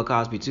thing with Bill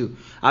Cosby too.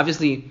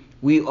 Obviously,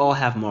 we all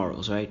have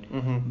morals, right?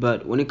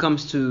 But when it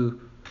comes to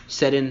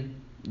setting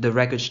the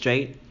record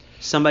straight,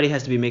 somebody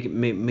has to be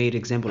made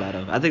example out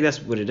of. I think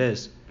that's what it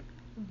is.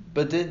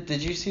 But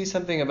did you see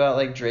something about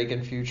like Drake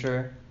and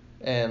Future,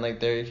 and like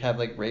they have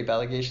like rape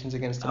allegations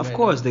against them? Of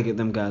course,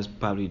 them guys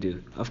probably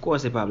do. Of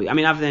course they probably. I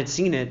mean, I've not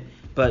seen it,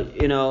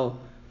 but you know,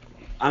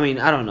 I mean,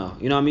 I don't know.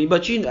 You know what I mean?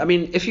 But I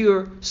mean, if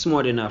you're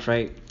smart enough,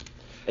 right,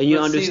 and you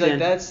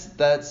understand. See, like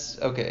that's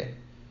okay.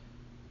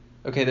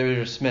 Okay, they were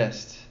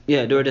dismissed.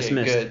 Yeah, they were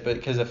dismissed. Good, but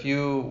because a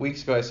few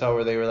weeks ago I saw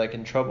where they were like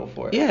in trouble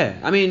for it. Yeah,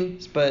 I mean.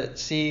 But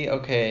see,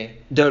 okay.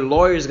 Their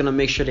lawyer's gonna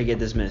make sure they get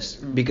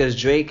dismissed because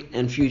Drake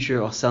and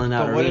Future are selling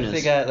out arenas. But what if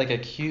they got like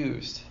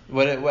accused?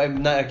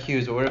 Not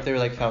accused, but what if they were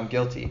like found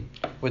guilty?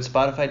 Would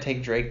Spotify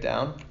take Drake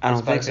down? I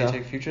don't think so. Would Spotify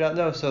take Future down?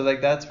 No. So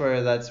like that's.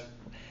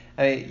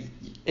 I mean,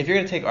 if you're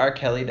gonna take R.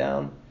 Kelly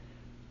down,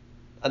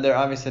 they're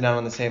obviously not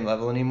on the same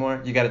level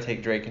anymore. You got to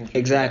take Drake and Future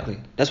exactly.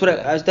 down. That's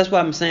what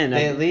I'm saying.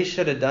 They at least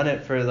should have done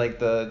it for like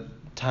the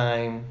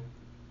time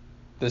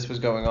this was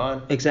going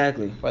on.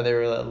 Exactly. Why they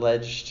were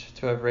alleged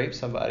to have raped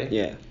somebody.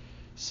 Yeah.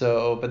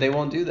 So, but they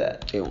won't do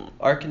that. They won't.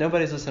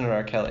 Nobody's listening to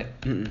R. Kelly.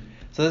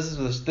 So this is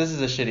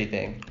a shitty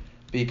thing,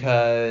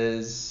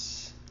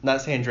 because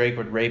not saying Drake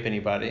would rape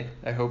anybody.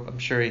 I'm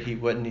sure he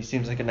wouldn't. He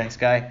seems like a nice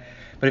guy.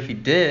 But if he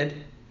did,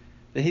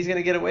 then he's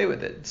gonna get away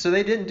with it. So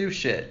they didn't do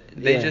shit.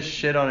 They just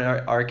shit on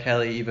R.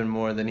 Kelly even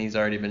more than he's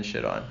already been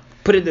shit on.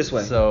 Put it this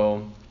way.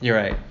 So you're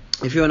right.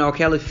 If you're an R.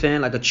 Kelly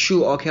fan, like a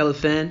true R. Kelly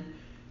fan,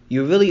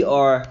 you really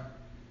are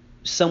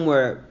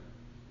somewhere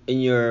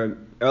in your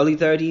early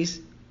 30s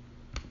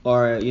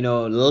or, you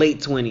know, late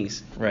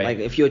 20s. Right. Like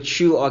if you're a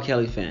true R.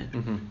 Kelly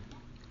fan,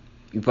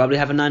 you probably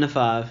have a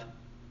 9-to-5.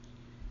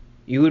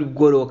 You would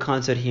go to a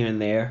concert here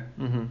and there.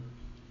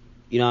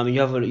 You know, I mean,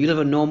 you live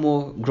a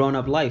normal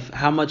grown-up life.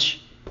 How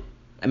much,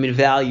 I mean,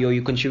 value are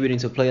you contributing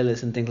to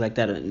playlists and things like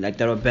that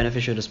are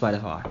beneficial to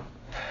Spotify?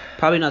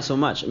 Probably not so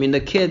much. I mean, the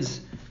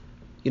kids,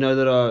 you know,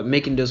 that are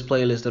making those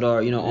playlists that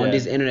are, you know, on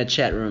these internet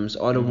chat rooms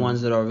are the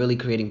ones that are really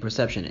creating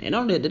perception.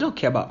 And they don't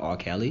care about R.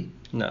 Kelly.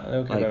 No, they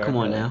don't care about come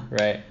R. on Kelly. now.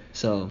 Right.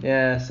 So.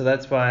 Yeah, so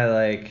that's why,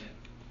 like,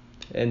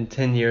 in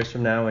 10 years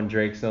from now when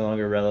Drake's no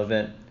longer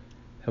relevant,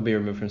 he'll be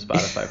removed from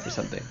Spotify for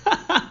something.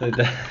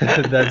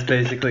 That's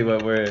basically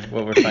what we're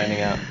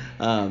finding out.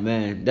 Oh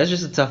man, that's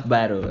just a tough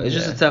battle. It's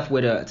just a tough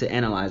way to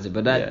analyze it.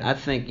 But I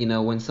think, you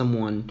know, when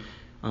someone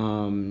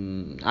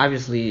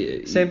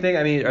obviously same thing.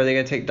 I mean, are they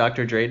gonna take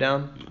Dr. Dre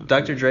down?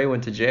 Dr. Dre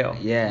went to jail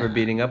for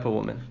beating up a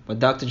woman. But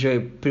Dr. Dre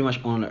pretty much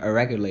owned a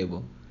record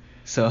label.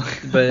 So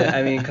but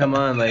I mean, come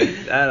on, like, I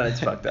don't know, it's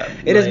fucked up.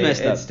 It is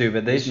messed up. It's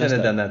stupid. They shouldn't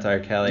have done that to R.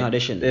 Kelly. No, they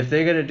shouldn't. If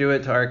they're gonna do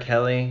it to R.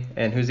 Kelly,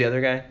 and who's the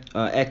other guy?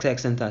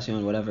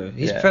 XXXTentacion, whatever.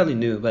 He's fairly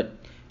new, but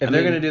if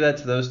they're gonna do that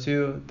to those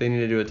two, they need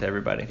to do it to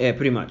everybody. Yeah,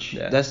 pretty much.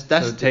 Yeah. That's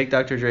so take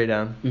Dr. Dre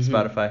down,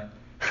 Spotify.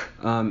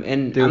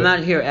 And I'm not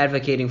here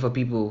advocating for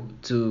people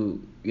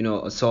to, you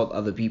know, assault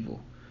other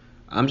people.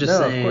 I'm just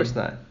saying. No, of course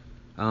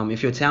not.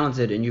 If you're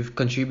talented and you've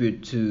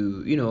contributed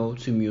to, you know,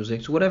 to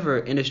music, to whatever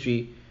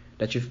industry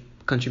that you've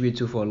contributed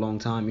to for a long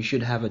time, you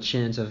should have a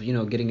chance of, you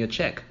know, getting your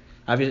check.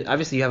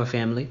 Obviously, you have a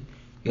family.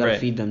 You gotta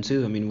feed them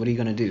too. I mean, what are you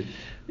gonna do?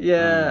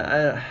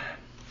 Yeah,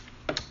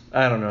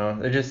 I don't know.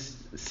 There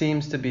just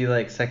seems to be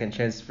like second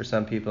chances for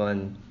some people,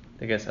 and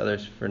I guess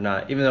others for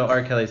not. Even though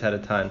R. Kelly's had a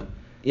ton.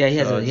 Yeah, he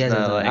has a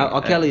ton. Like,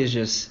 R. Kelly is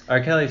just.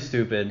 R. Kelly's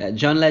stupid.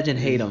 John Legend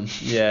hate him.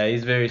 Yeah,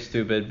 he's very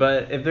stupid.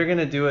 But if they're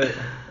gonna do it,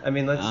 I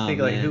mean, let's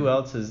think like who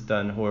else has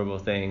done horrible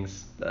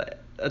things?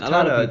 A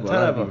ton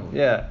of them.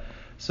 Yeah.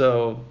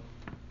 So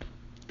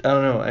I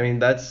don't know. I mean,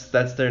 that's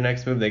their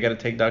next move. They got to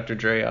take Dr.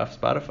 Dre off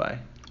Spotify.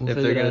 If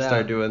they're gonna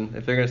start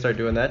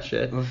doing that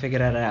shit. We'll figure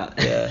that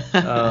out. Yeah.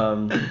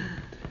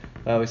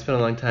 We spent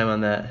a long time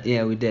on that.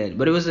 Yeah, we did,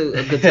 but it was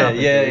a good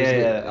topic.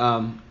 Yeah.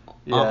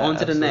 On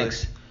to the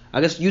next. I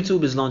guess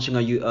YouTube is launching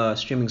a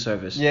streaming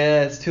service.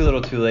 Yeah, it's too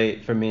little too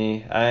late for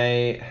me.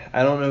 I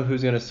don't know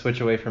who's going to switch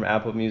away from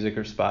Apple Music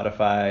or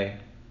Spotify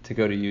to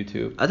go to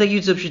YouTube. I think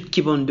YouTube should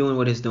keep on doing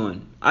what it's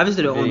doing.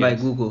 Obviously, they're owned by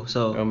Google,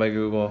 so... Owned by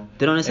Google.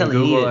 They don't necessarily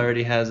need it. Google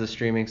already has a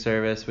streaming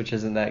service, which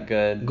isn't that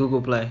good.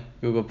 Google Play.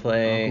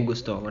 Google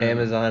Store, whatever.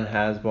 Amazon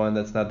has one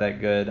that's not that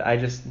good. I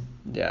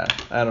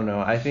don't know.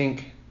 I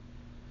think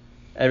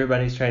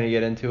everybody's trying to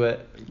get into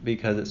it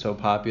because it's so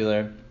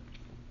popular.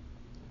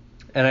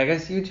 And I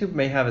guess YouTube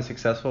may have a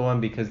successful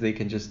one because they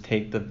can just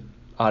take the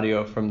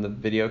audio from the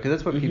video, because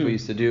that's what people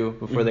used to do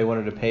before they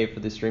wanted to pay for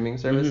the streaming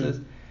services.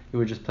 You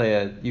would just play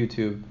a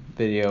YouTube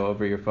video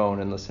over your phone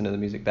and listen to the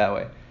music that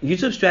way.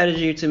 YouTube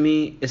strategy to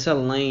me is a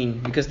lane,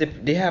 because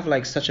they have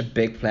like such a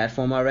big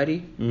platform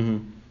already.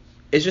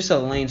 It's just a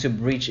lane to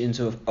breach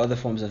into other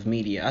forms of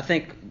media.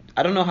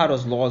 I don't know how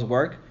those laws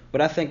work, but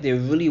I think they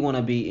really want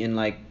to be in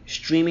like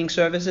streaming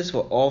services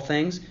for all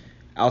things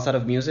outside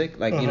of music.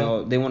 Like, you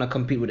know, they want to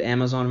compete with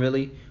Amazon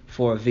really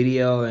for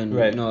video and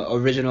you know,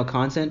 original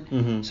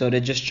content. So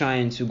they're just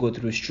trying to go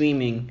through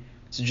streaming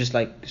to just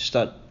like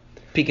start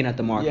peeking at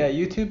the market. Yeah,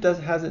 YouTube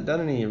hasn't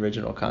done any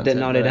original content.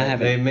 No, they don't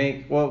have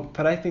it.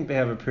 But I think they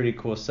have a pretty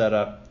cool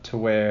setup to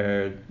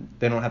where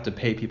they don't have to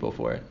pay people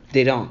for it.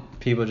 They don't.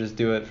 People just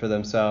do it for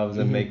themselves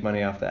and make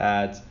money off the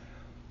ads.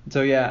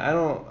 So yeah,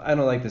 I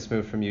don't like this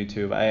move from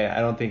YouTube. I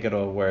don't think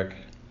it'll work.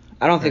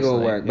 I don't think it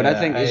will work, but I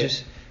think it's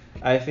just...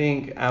 I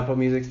think Apple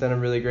Music's done a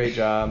really great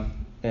job,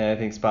 and I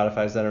think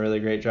Spotify's done a really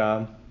great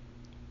job.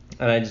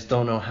 And I just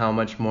don't know how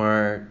much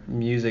more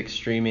music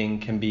streaming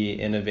can be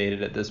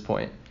innovated at this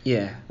point.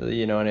 Yeah.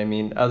 You know what I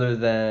mean? Other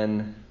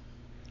than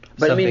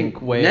but I mean,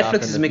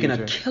 Netflix is making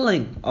a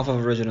killing off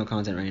of original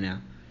content right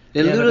now.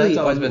 But that's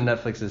always been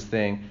Netflix's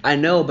thing. I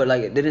know, but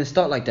like they didn't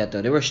start like that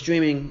though. They were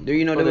streaming.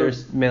 They were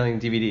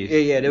mailing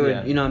DVDs. Yeah, they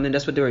were. You know, I mean,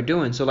 that's what they were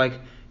doing. So like,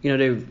 you know,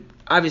 they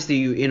obviously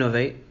you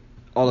innovate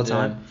all the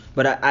time.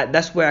 But I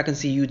that's where I can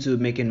see YouTube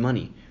making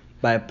money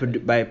by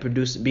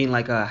being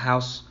like a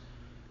house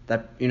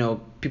that, you know,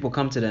 people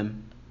come to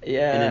them.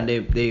 Yeah. And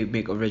then they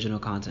make original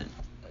content.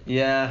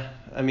 Yeah.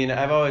 I mean,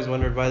 I've always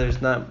wondered why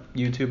there's not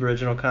YouTube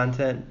original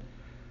content.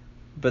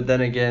 But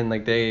then again,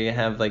 like they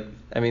have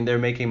they're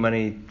making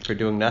money for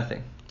doing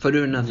nothing.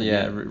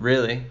 Yeah.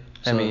 Really.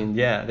 So, I mean,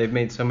 yeah, they've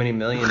made so many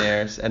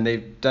millionaires and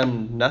they've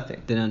done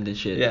nothing. They done this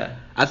shit. Yeah.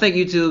 I think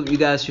YouTube, you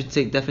guys should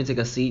definitely take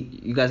a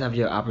seat. You guys have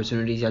your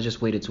opportunities. Y'all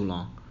just waited too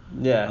long.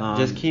 Yeah.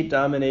 Just keep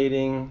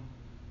dominating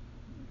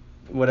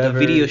whatever. The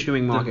video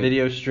streaming market. The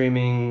video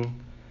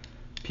streaming,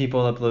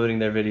 people uploading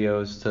their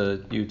videos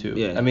to YouTube.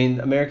 Yeah. I mean,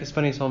 America's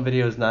Funniest Home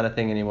Video is not a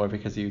thing anymore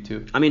because of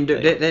YouTube. I mean,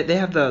 they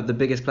have the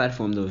biggest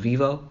platform though.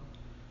 Vimeo.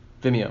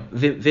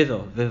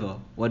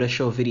 Vivo. Where they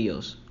show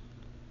videos.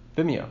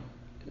 Vimeo.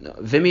 No,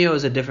 Vimeo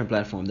is a different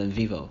platform than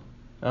Vivo.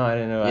 Oh, I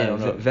didn't know. Yeah, I don't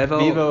know.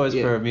 Vivo is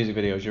for music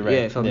videos. You're right.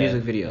 Yeah, for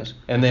music videos.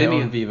 And they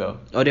own Vivo.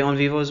 Oh, they own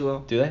Vivo as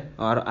well. Do they?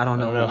 Oh, I don't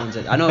know who owns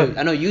it. I know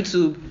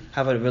YouTube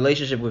have a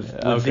relationship with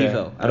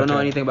Vivo. I don't know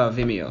anything about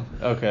Vimeo.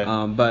 Okay.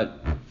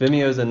 But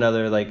Vimeo is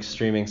another like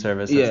streaming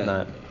service that's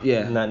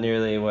not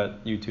nearly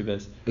what YouTube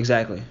is.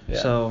 Exactly. Yeah.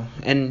 So,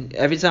 and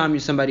every time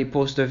somebody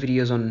posts their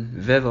videos on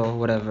Vivo,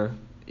 whatever,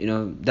 you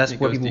know, that's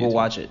where people will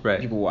watch it. Right.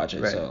 People watch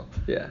it. Right. So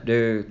yeah,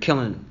 they're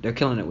killing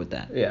it with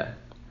that.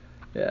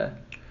 Yeah.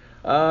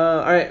 All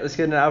right, let's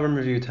get into album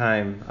review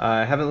time.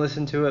 I haven't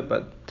listened to it,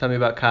 but tell me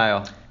about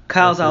Kyle.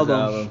 Kyle's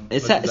album.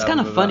 It's kind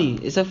of funny.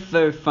 It's a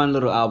very fun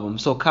little album.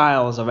 So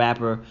Kyle is a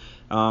rapper.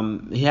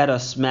 He had a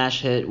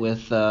smash hit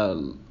with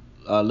Lil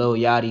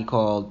Yachty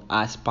called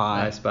I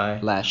Spy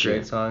last year.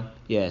 Great song.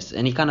 Yes,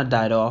 and he kind of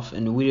died off,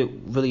 and we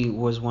really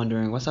was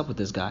wondering what's up with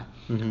this guy.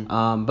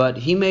 But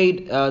he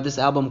made this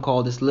album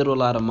called This Little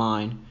Light of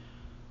Mine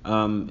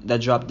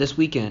that dropped this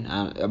weekend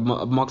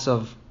amongst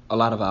of a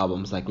lot of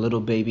albums like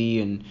Little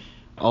Baby and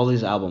all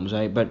these albums,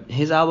 right? But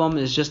his album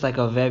is just like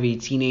a very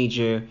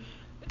teenager.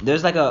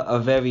 There's like a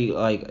very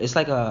like it's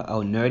like a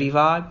nerdy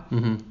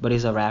vibe, but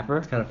he's a rapper.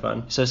 It's kind of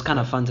fun. So it's kind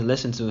of fun to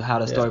listen to how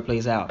the story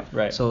plays out.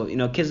 Right. So you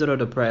know, kids that are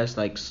depressed,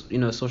 like you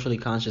know, socially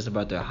conscious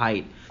about their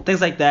height, things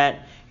like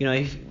that. You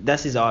know,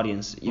 that's his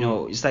audience. You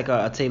know, it's like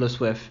a Taylor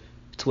Swift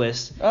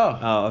twist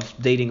of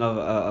dating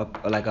of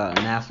like an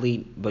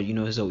athlete, but you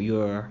know, so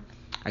you're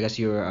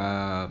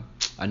a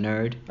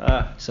nerd.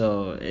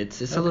 So it's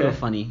a little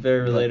funny.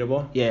 Very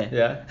relatable.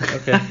 Yeah.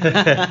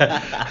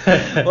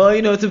 Okay. Well,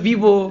 you know, to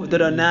people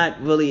that are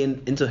not really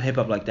into hip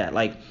hop like that,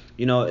 like,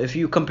 you know, if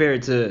you compare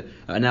it to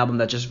an album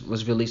that just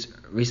was released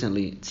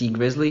recently, T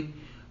Grizzly,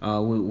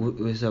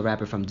 who is a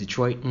rapper from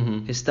Detroit.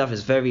 His stuff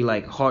is very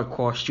like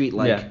hardcore street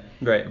like. Yeah.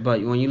 Right.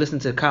 But when you listen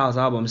to Kyle's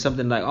album, it's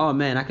something like, oh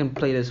man, I can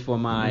play this for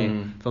my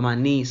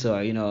niece,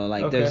 or you know,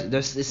 like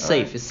there's it's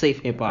safe. Right. It's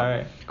safe hip hop. All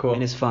right. Cool.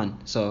 And it's fun.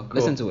 So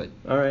listen to it.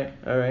 All right.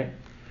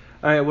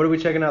 What are we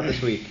checking out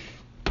this week?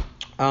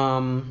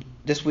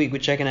 This week we're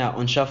checking out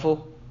On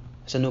Shuffle.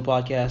 It's a new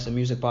podcast, a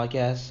music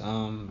podcast,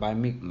 by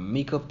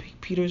Micah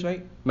Peters,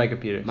 right? Micah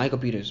Peters. Micah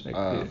Peters.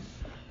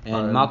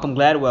 And Malcolm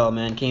Gladwell,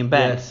 man, came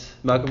back. Yes,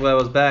 Malcolm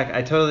Gladwell's back.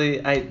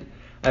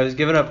 I was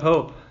giving up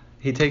hope.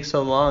 He takes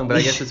so long, but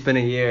I guess it's been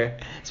a year.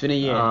 It's been a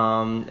year.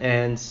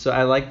 And so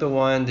I like the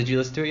one. Did you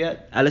listen to it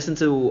yet? I listened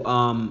to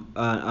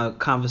a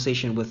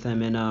conversation with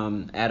him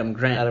and Adam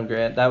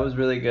Grant. That was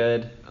really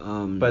good.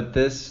 But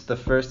the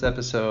first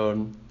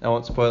episode, I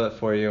won't spoil it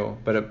for you,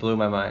 but it blew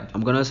my mind.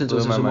 I'm gonna listen to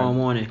it tomorrow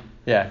morning.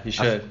 Yeah, you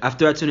should.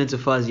 After I tune into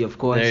Fuzzy, of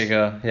course. There you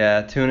go.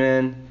 Yeah, tune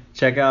in.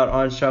 Check out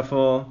On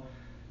Shuffle.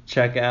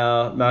 Check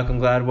out Malcolm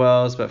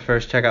Gladwell's. But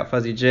first, check out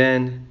Fuzzy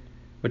Gin,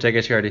 which I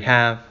guess you already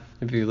have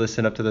if you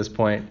listen up to this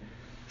point.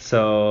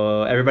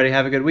 So everybody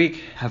have a good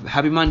week.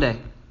 Happy Monday.